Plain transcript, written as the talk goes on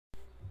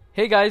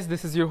Hey guys,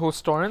 this is your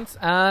host Torrance,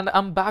 and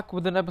I'm back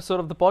with an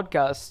episode of the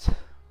podcast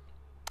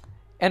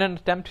in an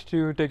attempt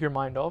to take your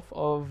mind off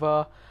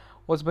of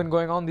what's been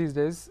going on these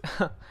days.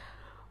 I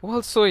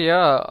hope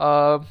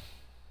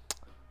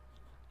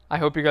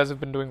you guys have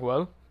been doing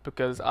well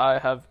because I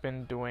have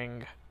been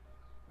doing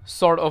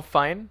sort of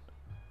fine.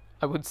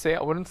 I wouldn't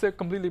say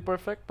completely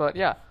perfect, but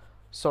yeah,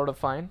 sort of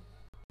fine.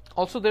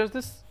 Also, there's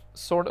this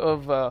sort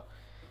of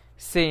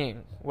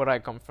saying where I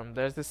come from.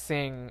 There's this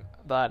saying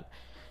that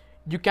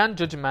you can't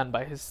judge a man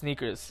by his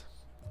sneakers,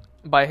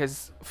 by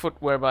his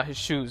footwear, by his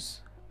shoes.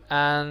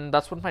 And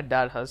that's what my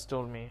dad has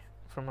told me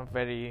from a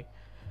very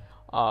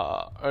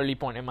early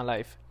point in my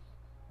life.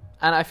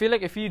 And I feel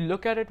like if you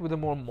look at it with a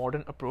more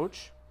modern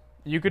approach,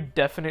 you could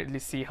definitely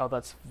see how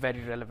that's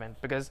very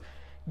relevant. Because,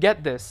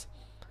 get this,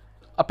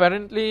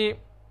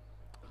 apparently,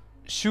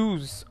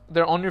 shoes,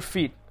 they're on your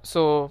feet.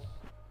 So,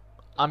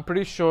 I'm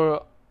pretty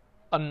sure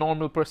a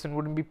normal person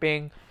wouldn't be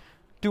paying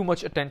too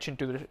much attention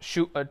to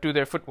to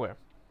their footwear.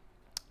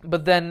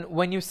 But then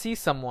when you see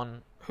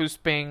someone who's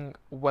paying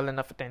well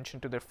enough attention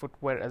to their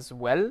footwear as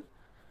well,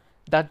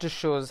 that just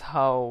shows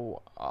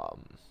how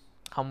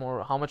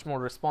much more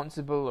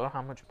responsible or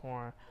how much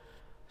more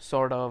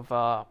sort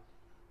of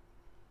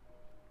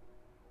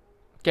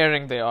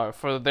caring they are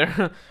for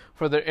their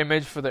for their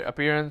image, for their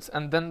appearance,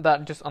 and then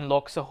that just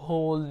unlocks a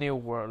whole new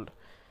world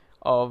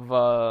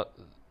of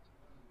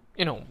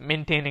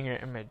maintaining your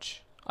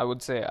image. I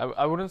would say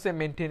I wouldn't say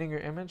maintaining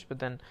your image, but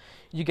then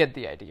you get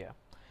the idea.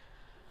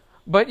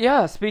 But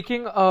yeah,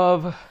 speaking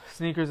of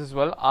sneakers as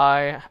well,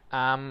 I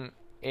am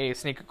a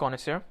sneaker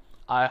connoisseur.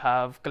 I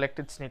have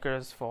collected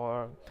sneakers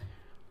for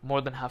more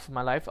than half of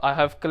my life. I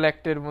have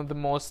collected one of the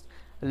most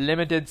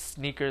limited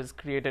sneakers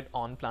created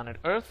on planet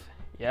Earth.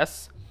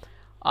 Yes.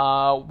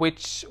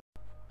 Which.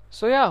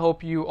 So yeah, I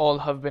hope you all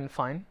have been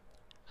fine.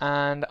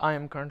 And I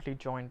am currently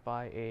joined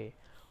by a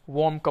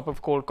warm cup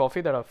of cold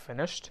coffee that I've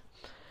finished.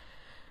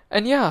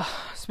 And yeah,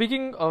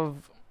 speaking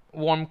of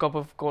warm cup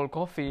of cold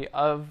coffee,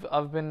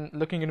 I've been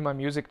looking into my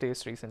music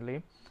taste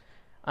recently,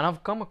 and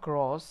I've come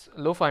across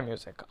lo-fi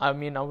music. I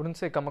mean, I wouldn't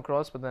say come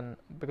across, but then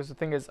because the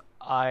thing is,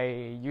 I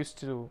used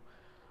to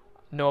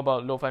know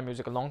about lo-fi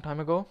music a long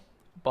time ago,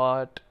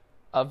 but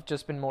I've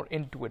just been more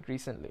into it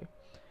recently.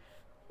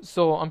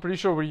 So I'm pretty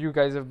sure where you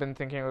guys have been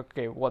thinking,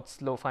 okay,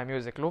 what's lo-fi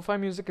music? Lo-fi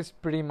music is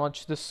pretty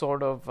much this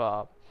sort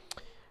of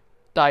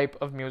type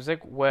of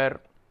music where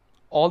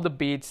all the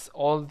beats,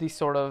 all the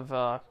sort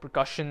of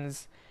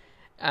percussions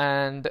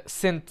and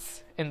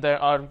synths in there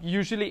are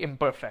usually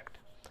imperfect,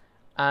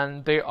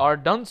 and they are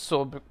done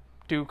so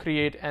to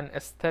create an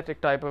aesthetic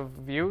type of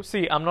view.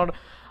 See, I'm not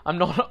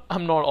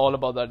all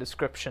about that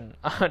description.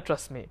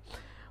 Trust me.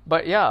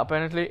 But yeah,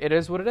 apparently it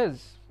is what it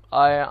is.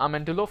 I'm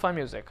into lo-fi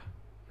music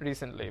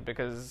recently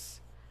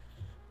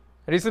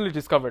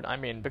discovered. I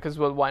mean, because,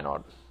 well, why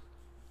not?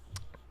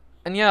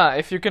 And yeah,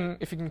 if you can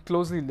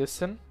closely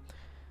listen,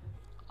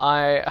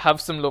 I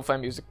have some lo-fi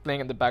music playing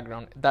in the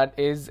background. That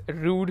is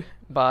Rude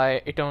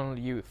by Eternal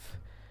Youth.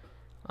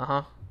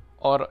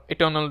 Or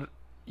Eternal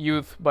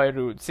Youth by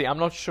Rude. See, I'm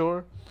not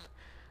sure.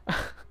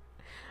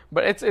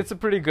 But it's a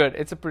pretty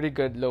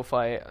good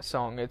lo-fi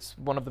song. It's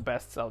one of the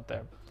best out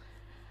there.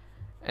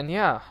 And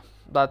yeah,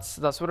 that's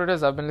what it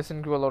is. I've been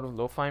listening to a lot of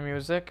lo-fi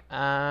music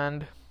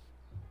and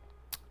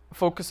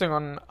focusing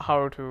on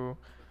how to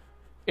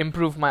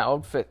improve my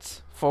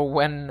outfits for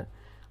when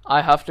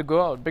I have to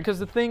go out. Because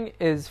the thing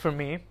is, for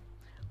me,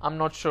 I'm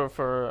not sure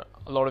for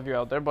a lot of you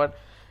out there, but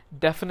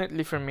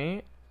definitely for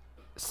me,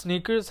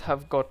 sneakers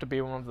have got to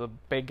be one of the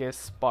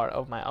biggest part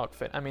of my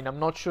outfit. I mean, I'm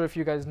not sure if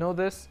you guys know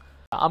this.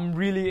 I'm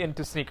really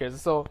into sneakers.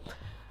 So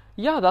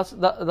yeah, that's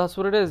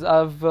what it is.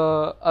 I've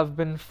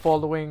been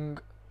following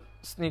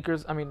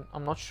sneakers. I mean,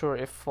 I'm not sure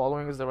if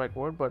following is the right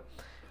word, but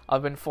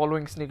I've been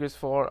following sneakers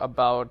for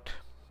about,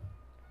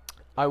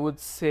 I would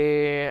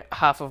say,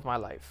 half of my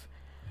life.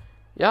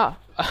 Yeah,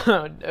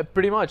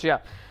 pretty much, yeah.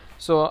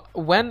 So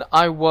when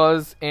I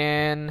was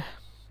in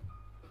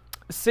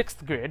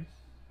 6th grade,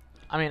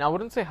 I mean, I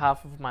wouldn't say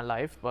half of my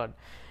life, but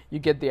you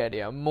get the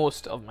idea,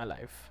 most of my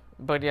life.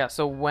 But yeah,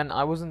 so when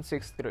I was in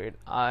 6th grade,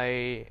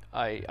 I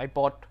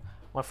bought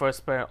my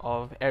first pair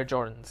of Air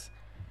Jordans.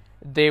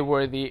 They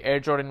were the Air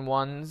Jordan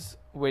 1s,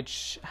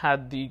 which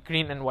had the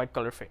green and white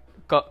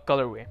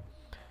colorway.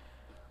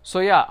 So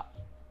yeah,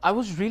 I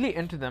was really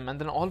into them, and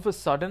then all of a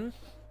sudden,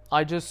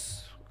 I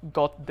just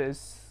got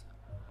this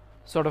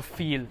sort of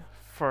feel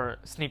for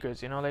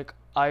sneakers. Like,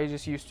 I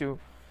just used to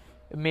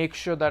make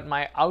sure that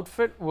my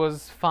outfit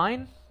was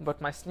fine,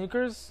 but my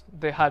sneakers,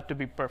 they had to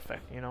be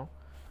perfect.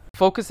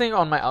 Focusing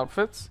on my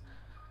outfits,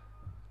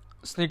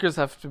 sneakers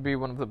have to be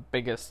one of the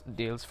biggest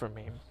deals for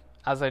me.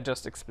 As I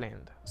just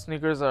explained,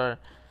 sneakers are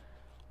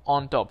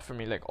on top for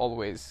me, like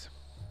always.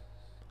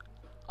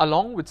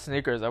 Along with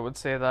sneakers, I would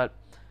say that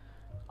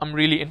I'm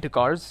really into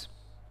cars.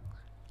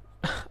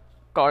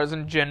 Cars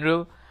in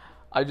general,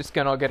 I just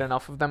cannot get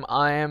enough of them.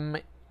 I am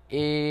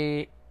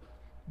a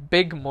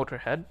big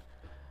motorhead.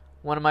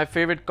 One of my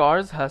favorite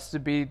cars has to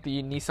be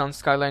the Nissan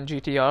Skyline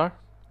GTR.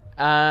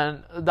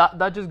 and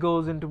that just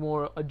goes into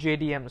more a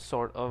JDM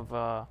sort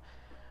of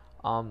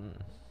um,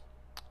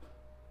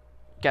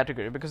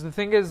 category, because the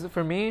thing is,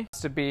 for me,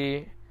 it's to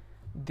be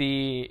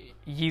the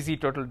Yeezy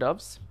Turtle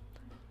Doves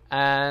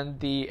and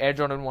the Air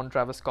Jordan 1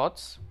 Travis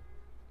Scotts,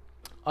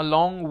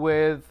 along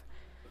with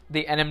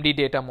the NMD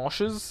Data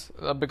Moshes,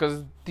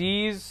 because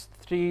these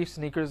three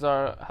sneakers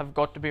have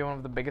got to be one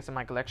of the biggest in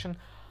my collection,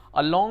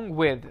 along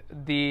with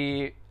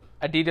the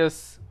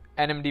Adidas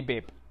NMD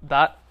Babe.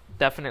 That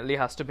definitely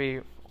has to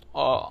be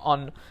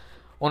on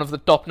one of the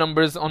top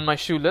numbers on my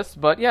shoe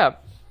list. But yeah,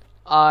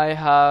 I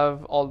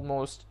have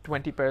almost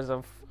 20 pairs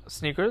of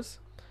sneakers.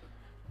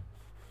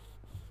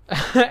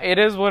 It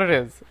is what it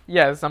is.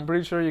 Yes, I'm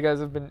pretty sure you guys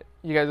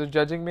are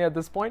judging me at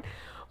this point,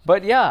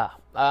 but yeah,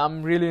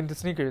 I'm really into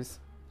sneakers.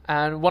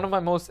 And one of my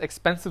most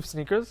expensive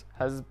sneakers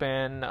has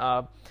been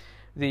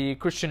the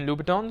Christian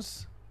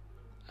Louboutins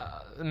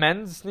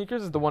men's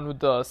sneakers, the one with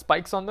the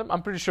spikes on them.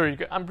 I'm pretty sure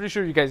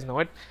you guys know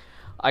it.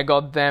 I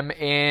got them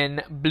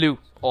in blue,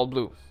 all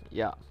blue.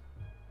 Yeah.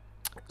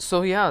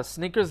 So yeah,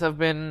 sneakers have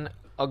been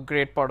a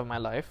great part of my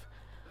life.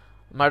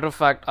 Matter of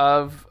fact,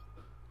 I've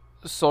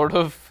sort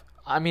of,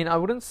 I mean, I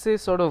wouldn't say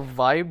sort of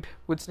vibed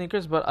with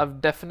sneakers, but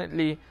I've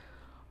definitely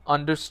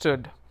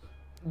understood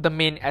the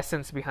main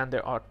essence behind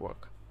their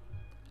artwork.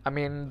 I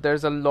mean,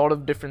 there's a lot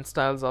of different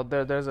styles out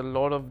there. There's a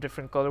lot of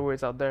different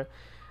colorways out there,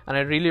 and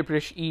I really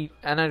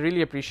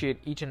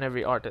appreciate each and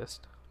every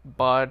artist.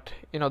 But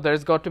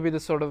there's got to be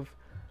this sort of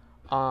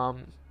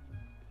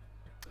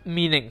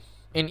meaning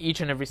in each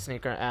and every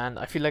sneaker, and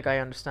I feel like I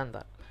understand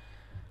that.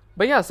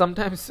 But yeah,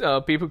 sometimes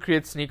people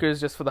create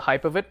sneakers just for the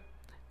hype of it,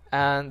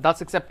 and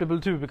that's acceptable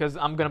too, because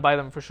I'm gonna buy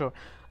them for sure.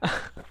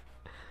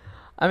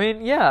 I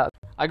mean, yeah,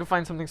 I could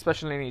find something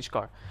special in each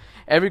car.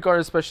 Every car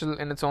is special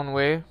in its own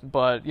way,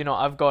 but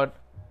I've got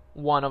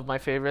one of my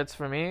favorites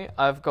for me.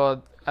 I've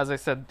got, as I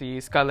said, the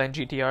Skyline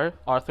GTR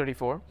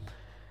R34,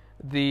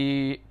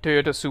 the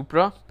Toyota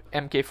Supra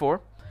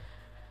MK4,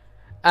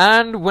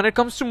 and when it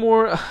comes to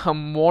more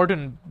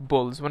modern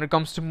bulls, when it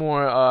comes to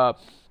more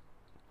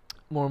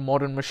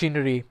modern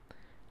machinery,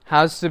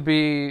 has to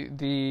be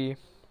the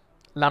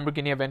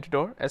Lamborghini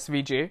Aventador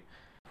SVJ.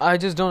 I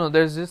just don't know.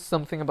 There's just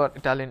something about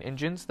Italian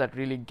engines that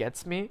really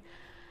gets me.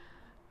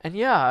 And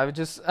yeah, I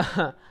just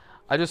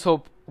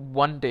hope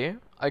one day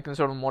I can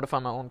sort of modify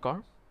my own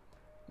car,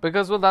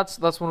 because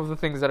that's one of the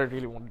things that I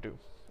really want to do,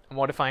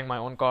 modifying my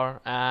own car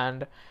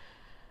and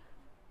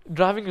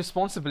driving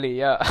responsibly.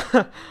 Yeah,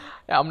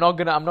 yeah. I'm not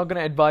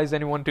gonna advise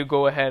anyone to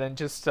go ahead and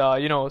just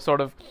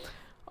sort of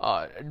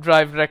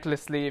drive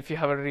recklessly if you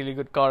have a really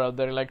good car out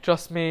there. Like,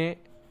 trust me,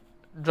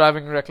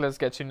 driving reckless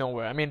gets you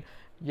nowhere. I mean,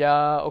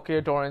 yeah,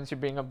 okay, Torrance, you're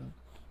being a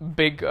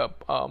big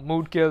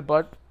mood kill,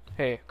 but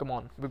hey, come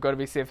on, we've got to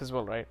be safe as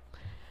well, right?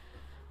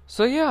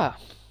 So yeah,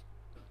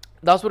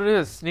 that's what it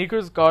is.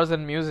 Sneakers, cars,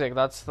 and music.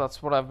 That's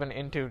what I've been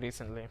into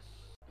recently.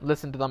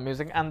 Listen to the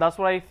music, and that's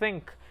what I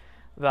think,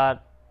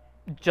 that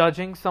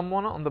judging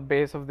someone on the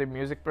base of their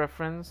music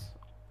preference,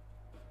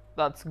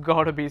 that's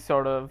got to be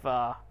sort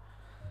of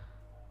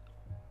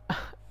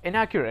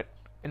inaccurate,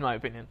 in my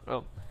opinion.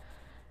 Well,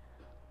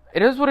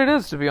 it is what it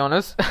is, to be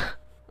honest.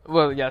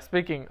 Well, yeah,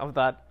 speaking of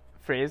that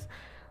phrase,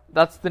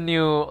 that's the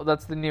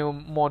new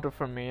motto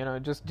for me.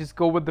 Just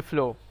go with the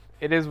flow.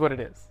 It is what it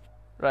is,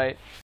 right?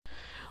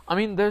 I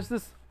mean, there's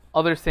this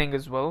other thing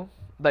as well,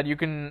 that you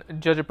can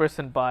judge a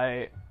person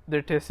by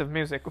their taste of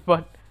music,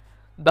 but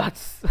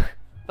that's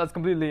that's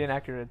completely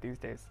inaccurate these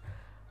days,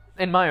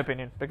 in my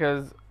opinion.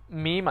 Because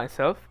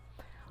myself,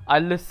 I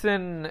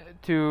listen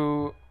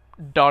to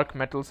dark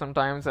metal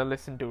sometimes, I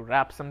listen to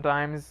rap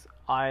sometimes,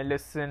 I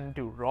listen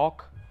to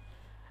rock,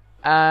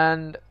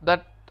 and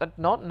that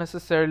not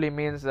necessarily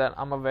means that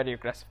I'm a very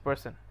aggressive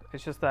person.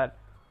 It's just that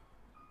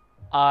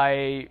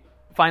I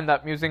find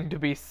that music to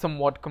be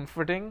somewhat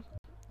comforting.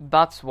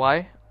 That's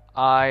why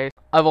I've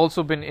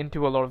also been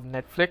into a lot of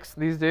Netflix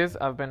these days.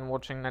 I've been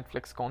watching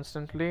Netflix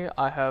constantly.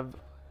 I have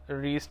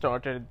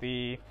restarted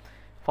the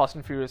Fast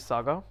and Furious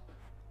saga.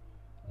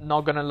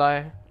 Not gonna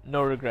lie,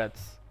 no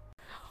regrets.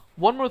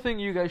 One more thing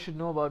you guys should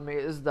know about me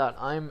is that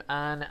I'm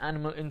an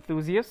animal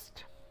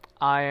enthusiast.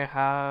 I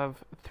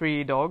have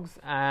 3 dogs,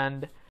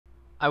 and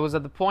I was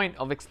at the point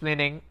of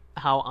explaining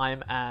how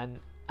I'm an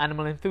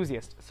animal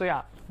enthusiast. So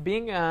yeah,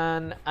 being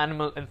an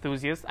animal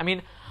enthusiast, I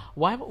mean,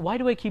 why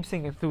do I keep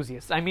saying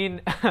enthusiast? I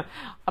mean,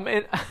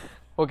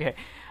 okay,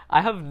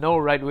 I have no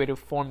right way to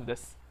form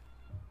this.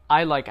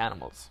 I like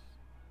animals,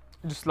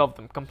 just love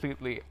them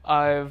completely.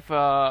 I've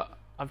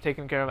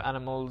taken care of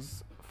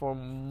animals for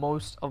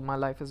most of my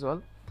life as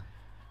well.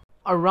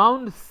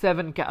 Around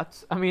 7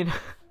 cats. I mean,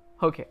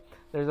 okay,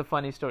 there's a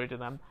funny story to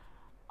them.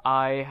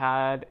 I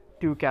had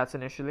 2 cats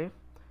initially,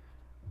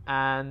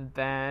 and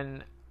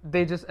then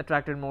they just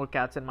attracted more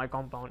cats in my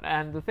compound.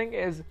 And the thing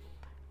is,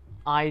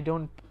 I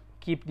don't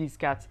keep these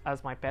cats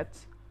as my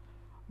pets,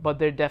 but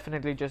they're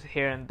definitely just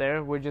here and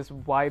there. We're just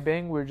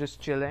vibing, we're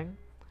just chilling.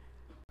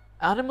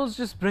 Animals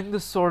just bring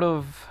this sort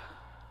of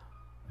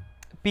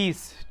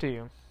peace to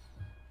you.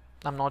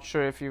 I'm not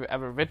sure if you've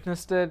ever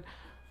witnessed it.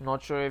 I'm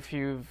not sure if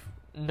you've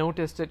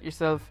noticed it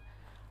yourself,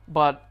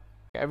 but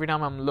every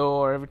time I'm low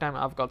or every time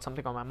I've got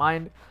something on my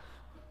mind,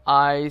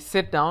 I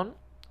sit down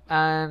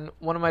and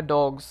one of my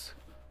dogs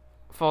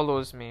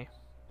follows me.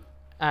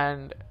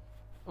 And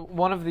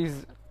one of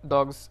these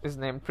dogs is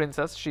named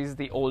Princess. She's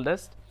the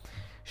oldest.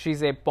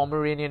 She's a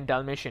Pomeranian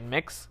Dalmatian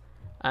mix,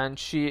 and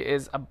she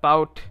is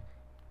about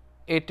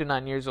 8 to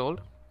 9 years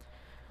old.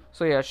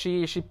 So yeah,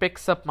 she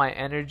picks up my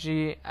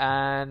energy,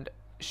 and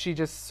she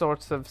just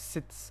sort of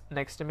sits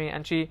next to me,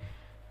 and she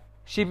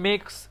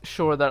makes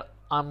sure that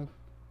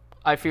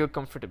I feel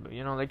comfortable,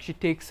 like she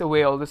takes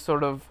away all this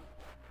sort of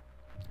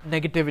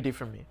negativity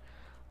from me.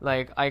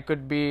 Like, I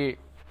could be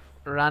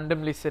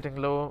randomly sitting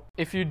low.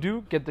 If you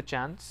do get the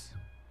chance,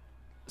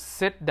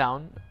 sit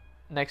down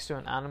next to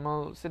an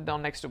animal, sit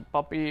down next to a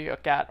puppy, a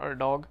cat, or a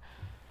dog.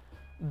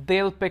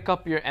 They'll pick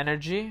up your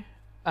energy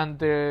and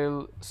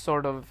they'll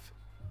sort of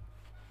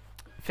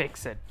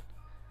fix it.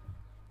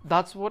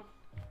 That's what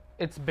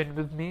it's been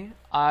with me.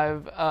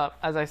 As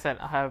I said,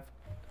 I have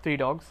 3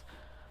 dogs.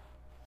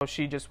 So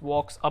she just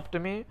walks up to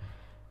me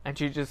and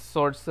she just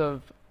sorts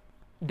of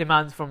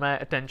demands for my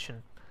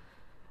attention.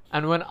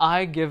 And when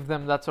I give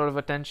them that sort of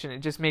attention, it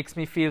just makes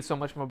me feel so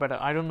much more better.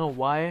 I don't know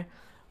why,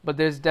 but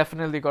there's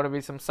definitely got to be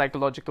some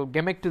psychological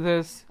gimmick to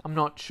this. I'm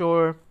not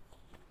sure.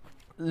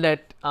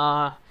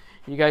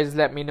 You guys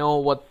let me know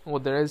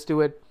what there is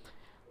to it.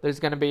 There's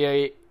gonna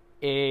be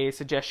a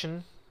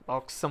suggestion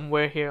box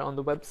somewhere here on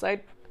the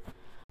website.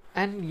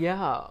 And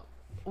yeah,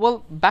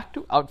 well, back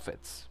to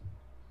outfits.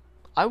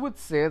 I would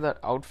say that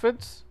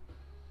outfits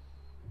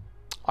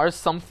are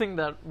something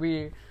that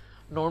we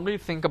normally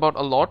think about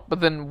a lot, but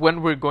then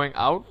when we're going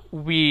out,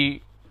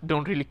 we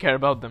don't really care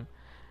about them.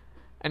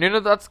 And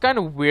that's kind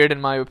of weird in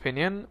my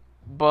opinion,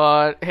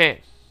 but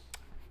hey,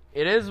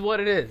 it is what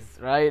it is,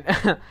 right?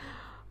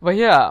 But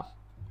yeah,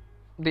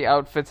 the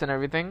outfits and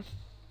everything.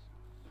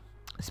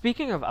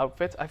 Speaking of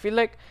outfits, I feel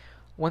like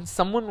when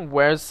someone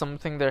wears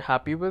something they're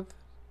happy with,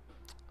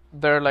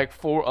 there are like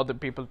 4 other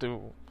people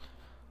to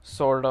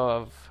sort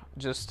of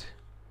just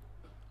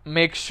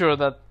make sure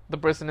that the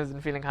person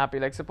isn't feeling happy.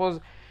 Like, suppose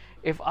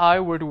if I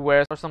were to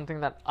wear something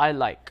that I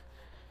like,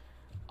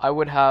 I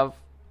would have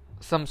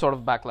some sort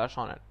of backlash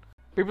on it.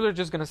 People are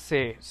just gonna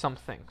say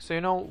something. So,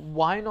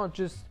 why not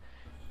just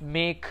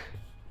make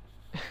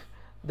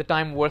the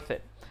time worth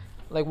it?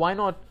 Like, why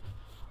not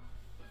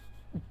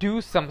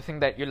do something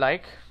that you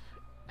like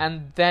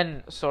and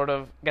then sort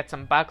of get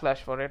some backlash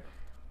for it,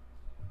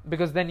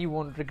 because then you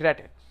won't regret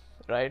it,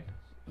 right?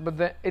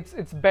 But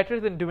it's better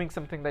than doing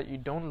something that you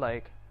don't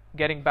like,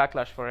 getting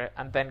backlash for it,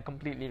 and then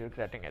completely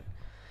regretting it.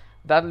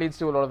 That leads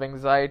to a lot of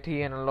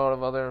anxiety and a lot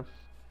of other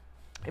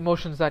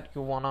emotions that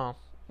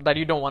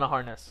you don't wanna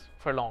harness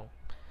for long.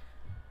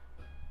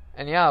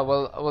 And yeah,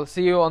 well, we'll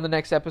see you on the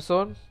next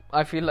episode.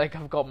 I feel like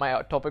I've got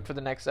my topic for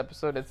the next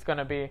episode. It's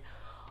gonna be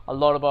a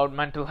lot about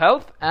mental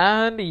health,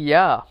 and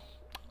yeah,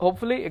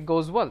 hopefully it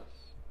goes well.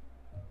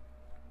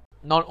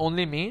 Not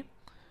only me,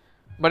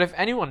 but if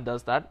anyone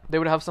does that, they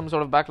would have some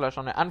sort of backlash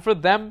on it. And for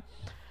them,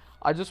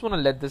 I just want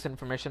to let this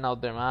information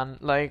out there, man.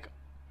 Like,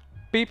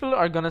 people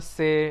are gonna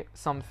say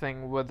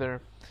something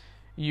whether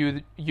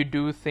you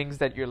do things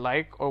that you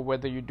like or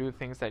whether you do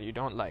things that you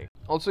don't like.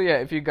 Also, yeah,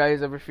 if you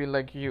guys ever feel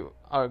like you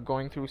are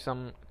going through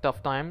some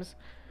tough times,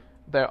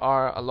 there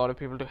are a lot of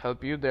people to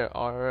help you. There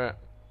are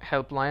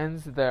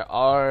helplines. There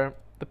are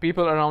the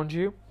people around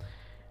you.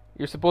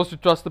 You're supposed to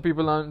trust the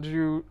people around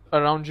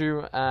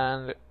you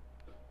and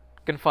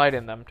confide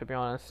in them, to be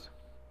honest,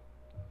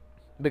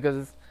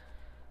 because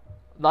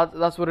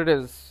that's what it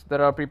is.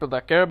 There are people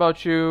that care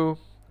about you,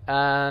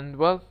 and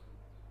well,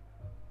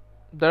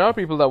 there are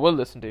people that will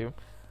listen to you.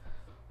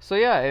 So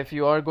yeah, if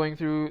you are going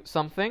through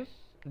something,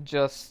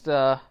 just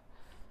go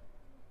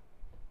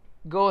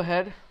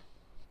ahead,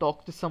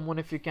 talk to someone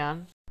if you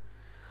can.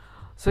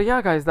 So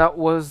yeah, guys, that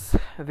was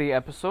the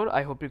episode.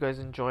 I hope you guys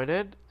enjoyed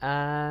it,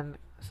 and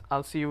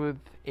I'll see you with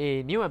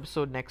a new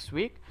episode next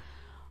week.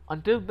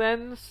 Until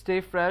then,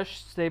 stay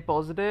fresh, stay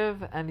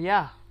positive, and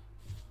yeah,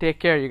 take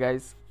care, you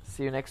guys.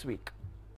 See you next week.